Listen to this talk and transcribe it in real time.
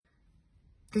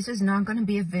This is not going to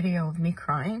be a video of me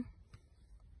crying.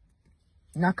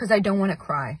 Not because I don't want to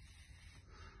cry.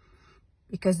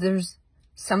 Because there's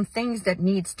some things that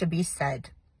needs to be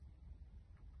said.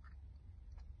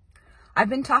 I've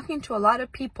been talking to a lot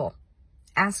of people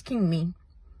asking me,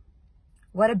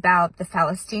 what about the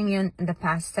Palestinian in the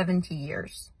past 70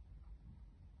 years?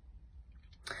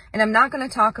 And I'm not going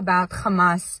to talk about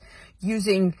Hamas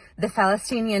using the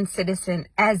Palestinian citizen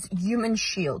as human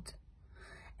shield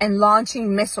and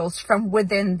launching missiles from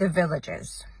within the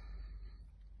villages.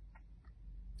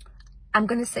 I'm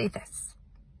going to say this.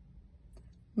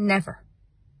 Never,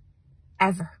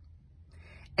 ever,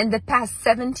 in the past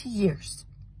 70 years,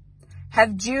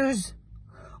 have Jews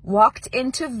walked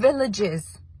into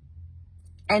villages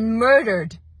and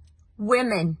murdered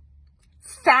women,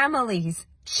 families,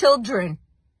 children.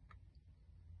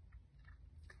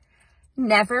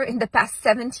 Never in the past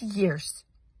 70 years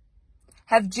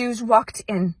have Jews walked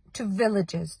into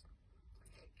villages,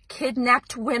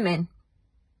 kidnapped women,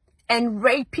 and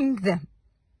raping them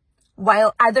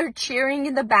while others cheering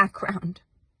in the background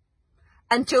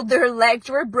until their legs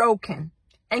were broken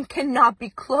and cannot be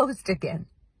closed again.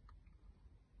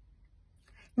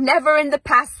 Never in the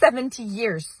past 70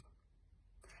 years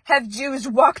have Jews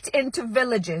walked into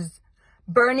villages,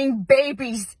 burning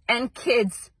babies and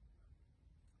kids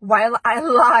while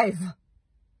alive.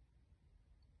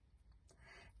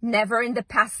 Never in the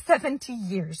past 70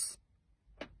 years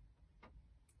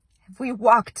have we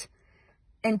walked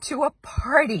into a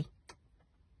party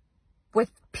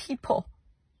with people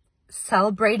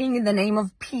celebrating in the name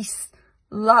of peace,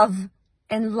 love,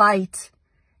 and light,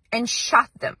 and shot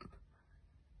them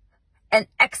and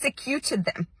executed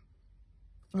them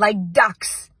like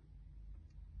ducks.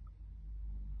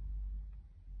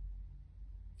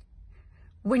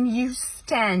 When you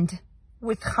stand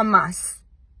with Hamas,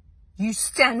 you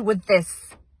stand with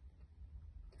this.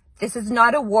 This is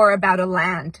not a war about a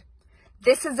land.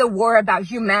 This is a war about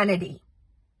humanity.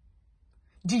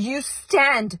 Do you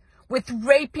stand with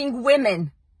raping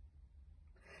women?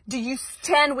 Do you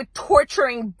stand with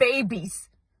torturing babies?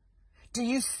 Do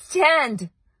you stand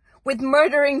with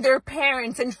murdering their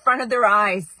parents in front of their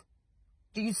eyes?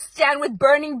 Do you stand with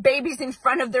burning babies in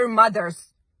front of their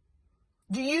mothers?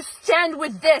 Do you stand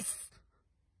with this?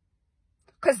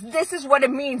 Because this is what it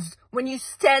means when you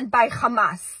stand by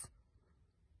Hamas.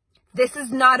 This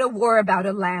is not a war about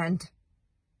a land.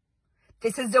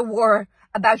 This is a war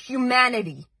about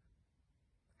humanity.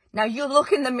 Now you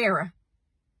look in the mirror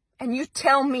and you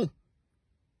tell me,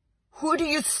 who do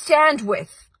you stand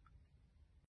with?